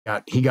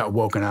He got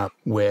woken up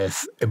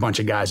with a bunch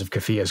of guys of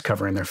keffiyehs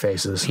covering their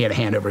faces. He had a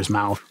hand over his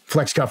mouth.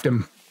 Flex cuffed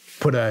him,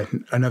 put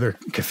another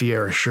keffiyeh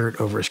or a shirt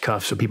over his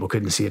cuff so people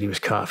couldn't see that he was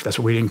cuffed. That's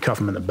what we didn't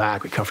cuff him in the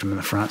back. We cuffed him in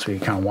the front so he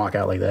could kind of walk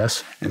out like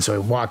this. And so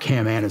we walk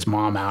him and his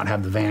mom out,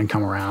 have the van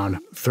come around,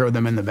 throw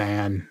them in the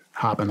van,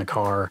 hop in the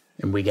car,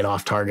 and we get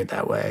off target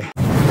that way.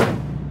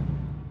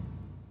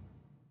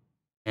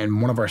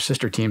 And one of our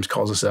sister teams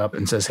calls us up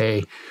and says,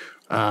 hey,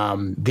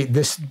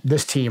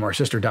 this team, our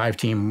sister dive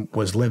team,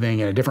 was living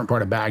in a different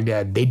part of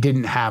Baghdad. They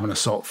didn't have an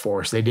assault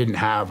force. They didn't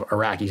have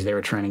Iraqis they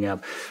were training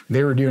up.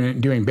 They were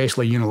doing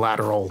basically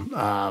unilateral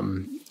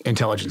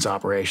intelligence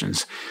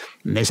operations.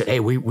 And they said, hey,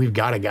 we've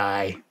got a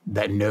guy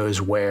that knows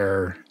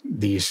where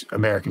these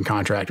American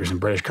contractors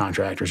and British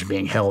contractors are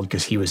being held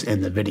because he was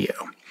in the video.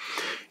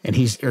 And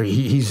he's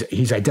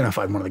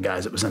identified one of the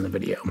guys that was in the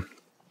video.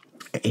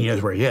 He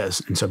knows where he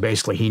is. And so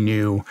basically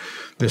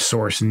this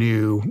source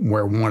knew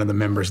where one of the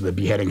members of the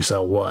beheading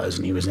cell was,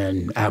 and he was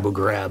in Abu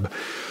Ghraib.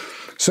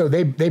 So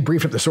they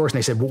briefed up the source and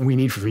they said, what we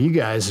need for you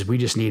guys is we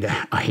just need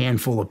a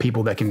handful of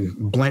people that can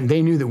blend.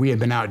 They knew that we had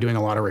been out doing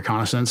a lot of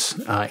reconnaissance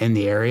in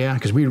the area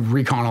because we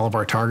recon all of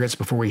our targets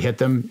before we hit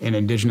them in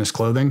indigenous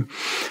clothing.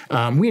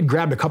 We had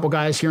grabbed a couple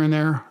guys here and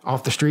there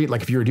off the street.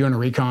 Like if you were doing a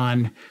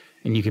recon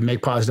and you can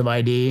make positive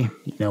ID,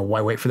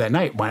 why wait for that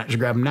night? Why not just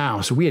grab them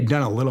now? So we had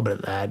done a little bit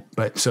of that,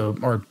 but so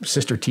our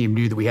sister team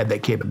knew that we had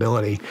that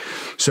capability.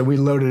 So we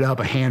loaded up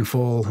a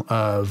handful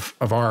of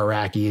our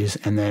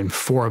Iraqis and then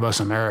 4 of us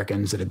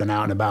Americans that had been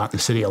out and about in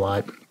the city a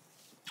lot.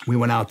 We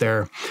went out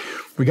there,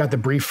 we got the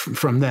brief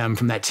from them,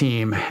 from that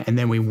team, and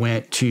then we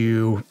went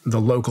to the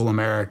local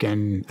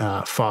American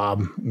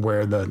FOB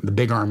where the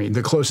big army,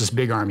 the closest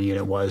big army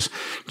unit was,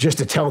 just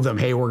to tell them,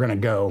 hey, we're going to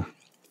go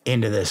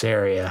into this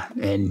area,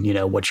 and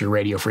what's your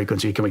radio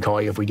frequency? Can we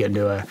call you if we get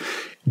into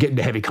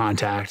heavy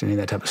contact, any of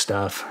that type of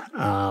stuff?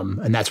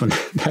 And that's when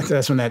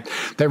that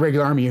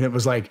regular army unit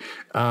was like,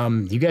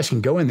 you guys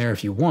can go in there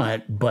if you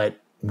want, but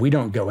we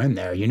don't go in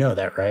there. You know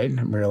that, right?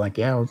 And we were like,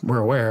 yeah, we're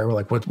aware. We're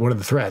like, what are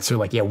the threats? They're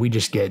like, yeah, we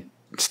just get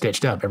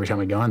stitched up every time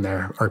we go in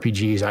there.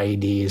 RPGs,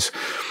 IEDs.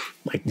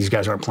 Like, these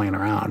guys aren't playing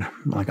around.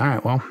 I'm like, all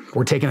right, well,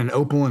 we're taking an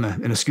Opal and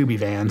a Scooby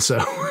van, so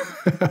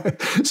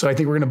so I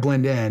think we're going to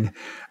blend in.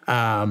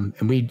 And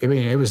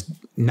it was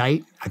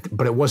night,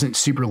 but it wasn't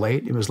super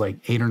late. It was like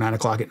 8 or 9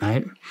 o'clock at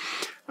night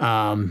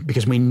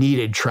because we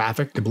needed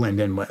traffic to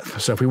blend in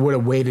with. So if we would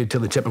have waited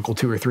till the typical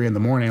 2 or 3 in the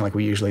morning like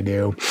we usually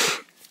do,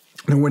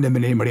 there wouldn't have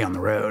been anybody on the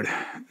road.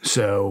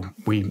 So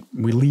we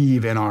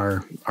leave in our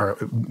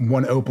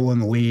one Opal in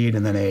the lead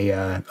and then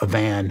a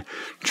van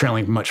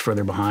trailing much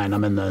further behind.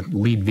 I'm in the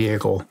lead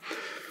vehicle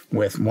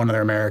with one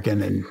other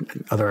American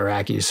and other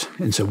Iraqis.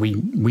 And so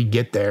we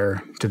get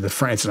there to the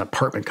front. It's an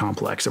apartment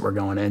complex that we're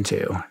going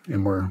into,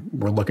 and we're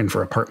looking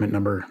for apartment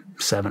number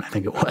 7, I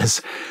think it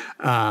was.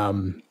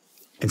 And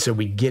so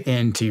we get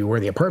into where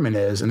the apartment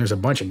is, and there's a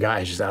bunch of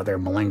guys just out there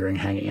malingering,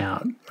 hanging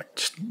out, like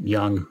just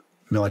young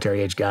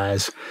military-age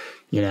guys.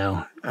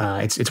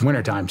 It's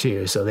wintertime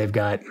too, so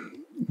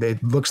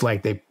it looks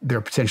like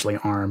they're potentially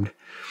armed.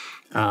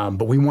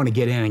 But we want to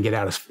get in and get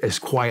out as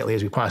quietly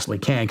as we possibly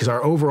can, because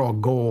our overall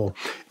goal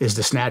is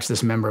to snatch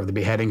this member of the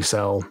beheading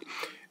cell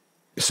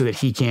so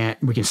that we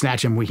can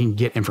snatch him, we can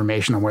get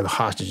information on where the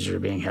hostages are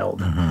being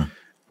held.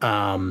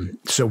 Mm-hmm.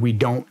 So we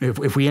don't,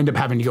 if we end up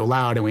having to go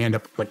loud and we end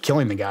up like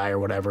killing the guy or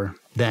whatever,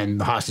 then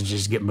the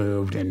hostages get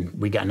moved and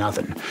we got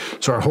nothing.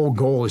 So our whole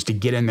goal is to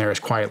get in there as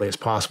quietly as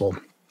possible.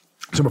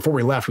 So before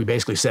we left, we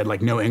basically said,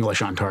 like, no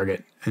English on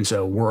target. And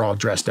so we're all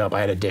dressed up.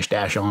 I had a dish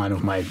dash on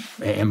with my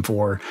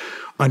M4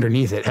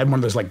 underneath it. Had one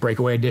of those, like,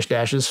 breakaway dish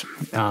dashes,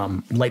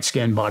 light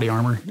skin body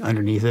armor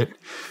underneath it,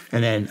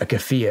 and then a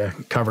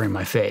keffiyeh covering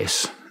my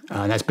face.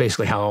 And that's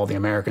basically how all the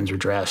Americans are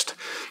dressed.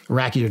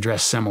 Iraqis are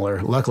dressed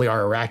similar. Luckily,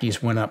 our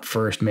Iraqis went up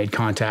first, made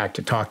contact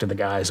to talk to the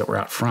guys that were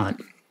out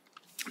front.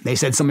 They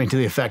said something to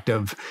the effect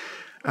of,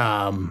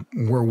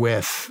 we're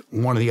with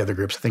one of the other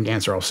groups. I think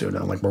Ansar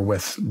al-Sunnah, like, we're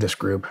with this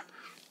group.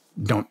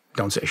 Don't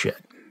say shit.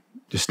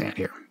 Just stand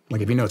here.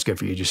 Like, if you know it's good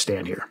for you, just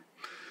stand here.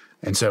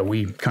 And so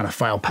we kind of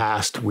file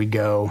past. We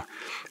go.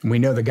 And we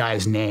know the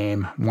guy's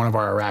name. One of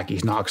our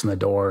Iraqis knocks on the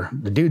door.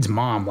 The dude's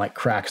mom, like,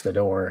 cracks the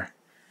door,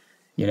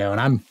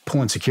 and I'm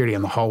pulling security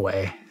in the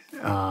hallway,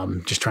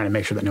 just trying to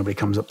make sure that nobody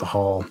comes up the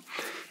hall.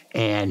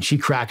 And she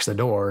cracks the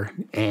door,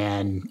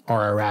 and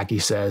our Iraqi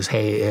says,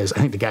 hey, I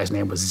think the guy's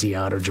name was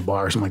Ziad or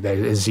Jabbar or something like that.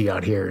 Is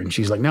Ziad here? And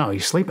she's like, no,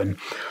 he's sleeping.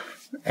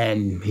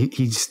 And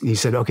he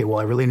said, okay, well,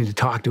 I really need to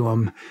talk to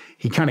him.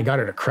 He kind of got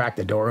her to crack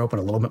the door open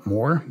a little bit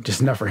more,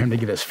 just enough for him to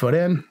get his foot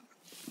in.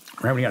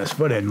 Right when he got his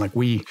foot in, like,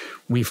 we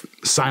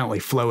silently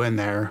flow in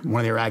there.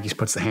 One of the Iraqis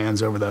puts the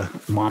hands over the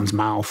mom's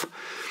mouth.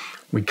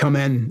 We come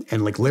in,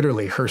 and, like,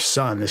 literally her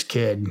son, this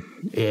kid,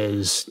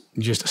 is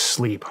just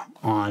asleep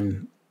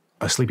on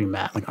a sleeping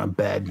mat, like on a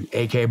bed,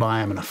 AK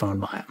by him and a phone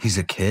by him. He's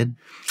a kid?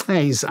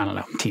 He's, I don't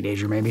know,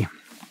 teenager maybe.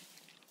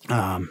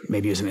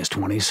 Maybe he was in his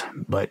 20s,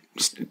 but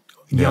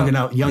young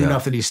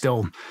enough that he's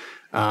still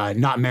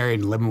not married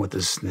and living with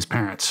his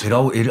parents. It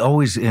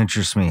always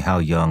interests me how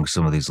young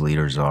some of these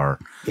leaders are.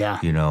 Yeah.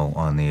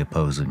 On the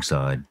opposing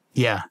side.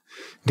 Yeah,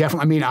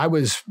 definitely. I mean, I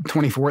was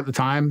 24 at the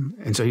time,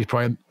 and so he's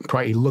probably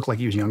he looked like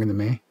he was younger than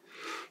me,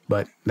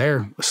 but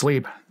they're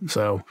asleep.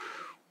 So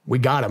we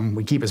got him.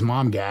 We keep his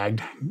mom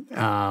gagged,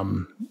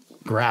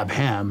 grab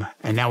him,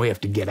 and now we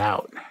have to get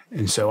out.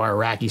 And so our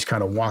Iraqis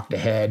kind of walked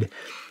ahead.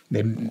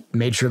 They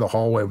made sure the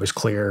hallway was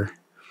clear,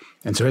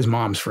 and so his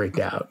mom's freaked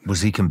out.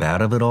 Was he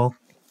combative at all?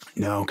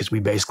 No, because we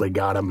basically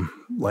got him.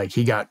 Like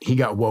he got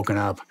woken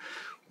up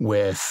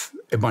with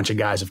a bunch of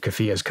guys of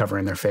keffiyehs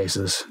covering their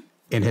faces.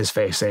 In his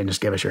face saying, just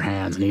give us your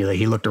hands. And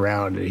he looked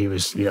around and he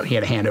was, he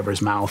had a hand over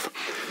his mouth.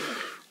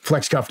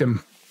 Flex cuffed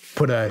him,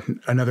 put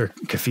another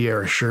keffiyeh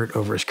or a shirt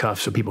over his cuff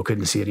so people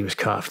couldn't see that he was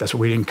cuffed. That's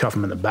what we didn't cuff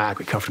him in the back.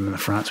 We cuffed him in the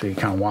front so he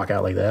could kind of walk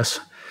out like this.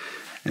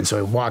 And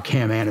so we walk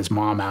him and his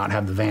mom out,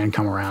 have the van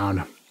come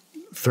around,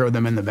 throw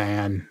them in the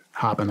van,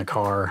 hop in the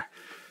car,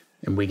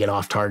 and we get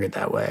off target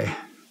that way.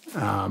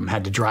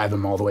 Had to drive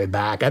them all the way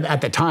back. At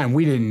the time,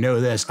 we didn't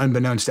know this.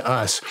 Unbeknownst to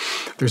us,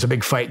 there's a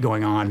big fight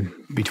going on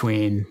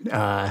between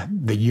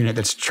the unit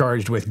that's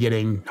charged with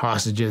getting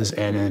hostages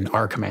and then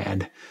our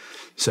command.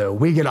 So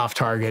we get off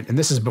target, and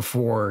this is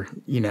before,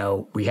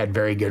 we had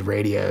very good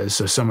radios.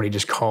 So somebody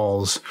just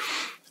calls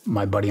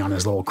my buddy on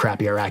his little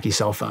crappy Iraqi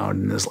cell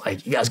phone and is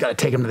like, you guys got to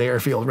take him to the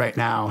airfield right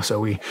now. So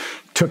we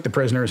took the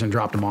prisoners and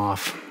dropped them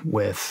off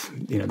with,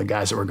 the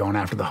guys that were going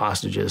after the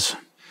hostages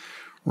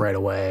right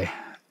away.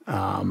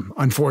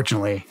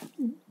 Unfortunately,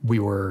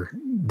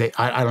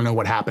 I don't know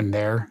what happened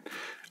there.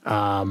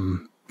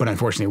 But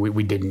unfortunately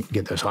we didn't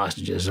get those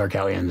hostages.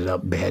 Zarqawi ended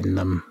up beheading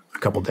them a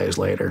couple days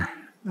later.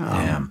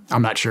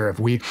 I'm not sure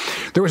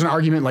if there was an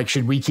argument, like,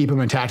 should we keep them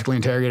and tactically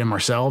interrogate them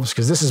ourselves?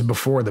 Cause this is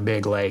before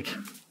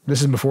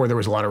this is before there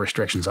was a lot of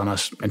restrictions on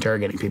us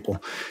interrogating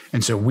people.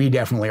 And so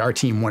our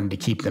team wanted to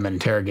keep them and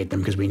interrogate them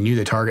because we knew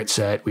the target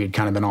set. We had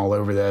kind of been all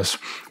over this.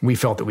 We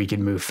felt that we could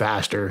move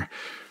faster.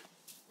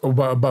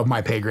 Above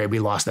my pay grade, we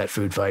lost that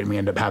food fight, and we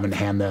ended up having to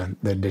hand the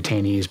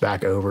detainees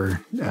back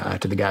over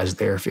to the guys at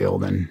the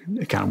airfield, and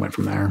it kind of went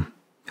from there.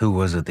 Who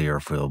was at the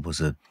airfield?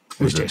 Was it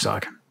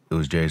JSOC. It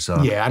was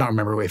JSOC? Yeah, I don't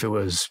remember if it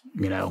was,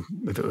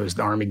 if it was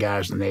the Army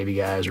guys, the Navy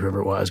guys, or whoever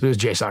it was, but it was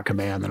JSOC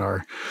command that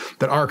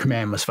our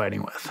command was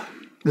fighting with.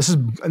 This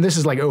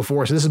is like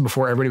 2004, so this is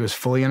before everybody was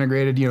fully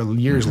integrated.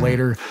 Years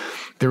later,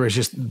 there was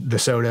just the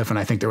SOTF, and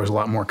I think there was a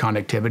lot more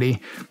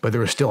conductivity, but there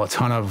was still a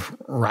ton of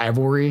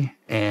rivalry,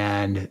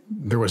 and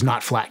there was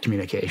not flat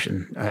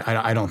communication.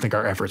 I don't think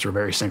our efforts were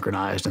very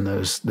synchronized in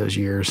those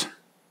years.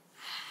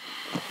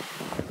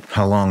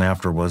 How long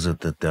after was it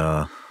that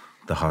the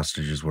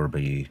hostages were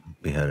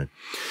beheaded?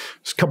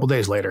 It's a couple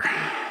days later.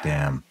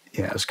 Damn.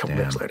 Yeah, it was a couple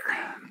days later.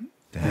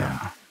 Damn.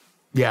 Yeah.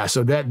 Yeah,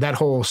 so that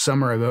whole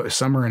summer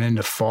and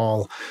into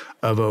fall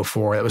of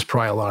 2004, that was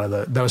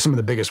probably that was some of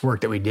the biggest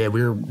work that we did.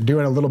 We were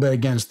doing a little bit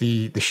against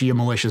the Shia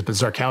militias, but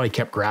Zarqawi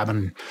kept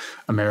grabbing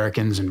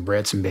Americans and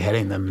Brits and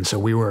beheading them. And so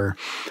we were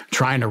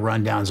trying to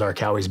run down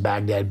Zarqawi's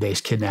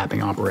Baghdad-based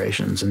kidnapping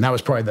operations. And that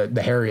was probably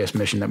the hairiest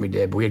mission that we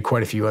did. But we had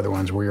quite a few other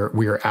ones. We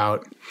were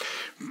out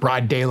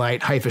broad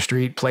daylight, Haifa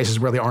Street, places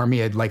where the Army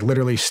had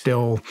literally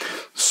still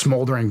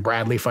smoldering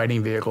Bradley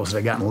fighting vehicles that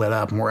had gotten lit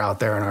up. And we're out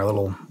there in our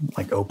little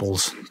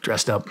Opals,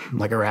 dressed up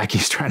like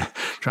Iraqis, trying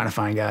to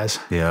find guys.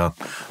 Yeah,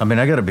 I mean,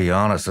 I got to be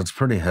honest. It's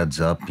pretty heads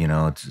up.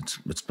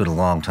 It's been a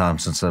long time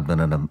since I've been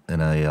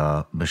in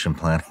a mission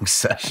planning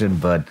session,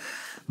 but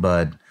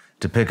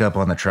to pick up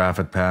on the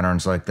traffic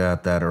patterns like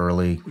that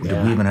early. Yeah.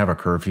 Did we even have a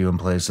curfew in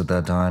place at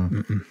that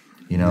time?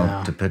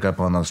 No. To pick up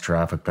on those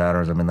traffic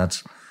patterns. I mean,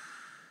 that's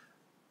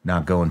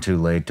not going too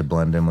late to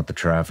blend in with the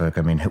traffic.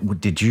 I mean,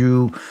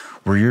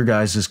 were your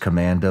guys'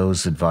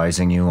 commandos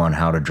advising you on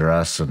how to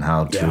dress and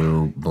how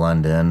to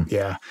blend in?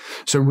 Yeah.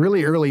 So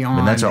really early on. I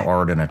mean, that's an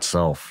art in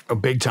itself. Oh,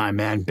 big time,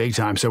 man. Big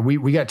time. So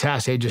we got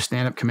tasked, hey, just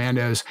stand up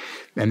commandos.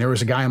 And there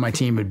was a guy on my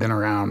team who'd been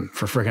around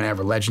for freaking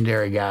ever,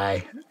 legendary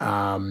guy.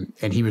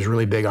 And he was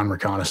really big on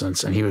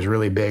reconnaissance, and he was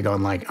really big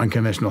on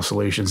unconventional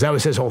solutions. That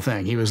was his whole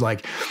thing. He was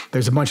like,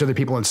 there's a bunch of other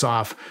people in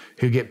SOF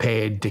who get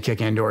paid to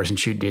kick indoors and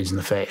shoot dudes in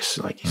the face.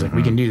 He's like,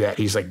 we can do that.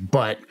 He's like,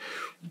 but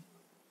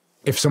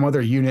if some other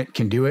unit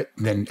can do it,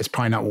 then it's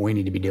probably not what we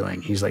need to be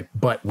doing. He's like,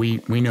 but we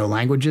know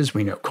languages,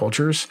 we know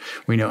cultures,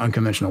 we know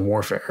unconventional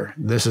warfare.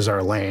 This is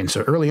our lane.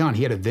 So early on,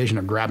 he had a vision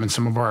of grabbing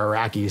some of our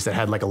Iraqis that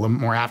had a little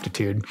more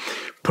aptitude,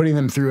 putting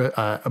them through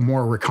a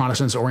more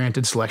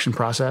reconnaissance-oriented selection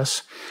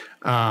process,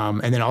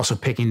 and then also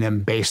picking them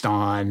based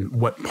on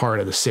what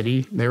part of the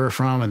city they were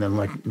from, and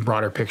then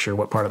broader picture,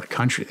 what part of the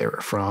country they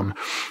were from.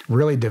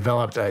 Really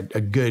developed a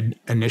good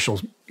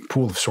initial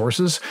pool of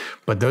sources,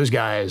 but those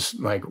guys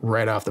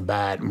right off the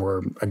bat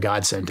were a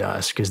godsend to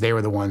us because they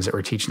were the ones that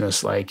were teaching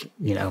us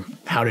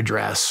how to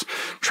dress,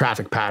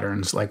 traffic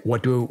patterns,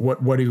 what do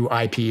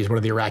IPs, what do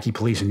the Iraqi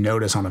police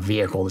notice on a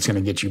vehicle that's going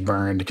to get you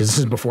burned, because this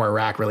is before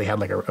Iraq really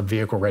had a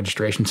vehicle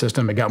registration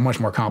system. It got much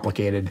more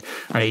complicated.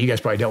 I know you guys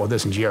probably dealt with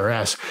this in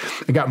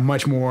GRS. It got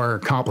much more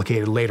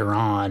complicated later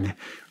on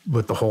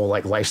with the whole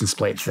like license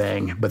plate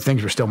thing, but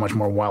things were still much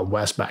more Wild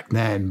West back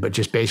then. But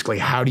just basically,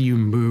 how do you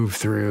move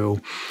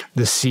through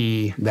the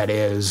sea that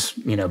is,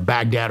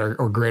 Baghdad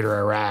or greater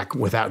Iraq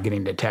without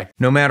getting detected?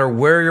 No matter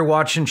where you're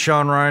watching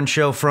Shawn Ryan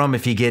Show from,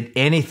 if you get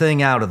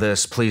anything out of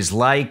this, please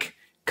like,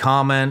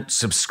 comment,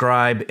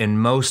 subscribe, and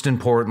most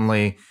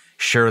importantly,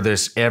 share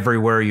this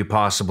everywhere you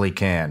possibly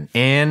can.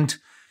 And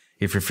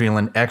if you're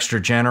feeling extra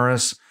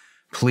generous,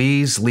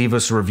 please leave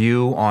us a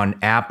review on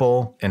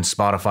Apple and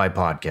Spotify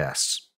podcasts.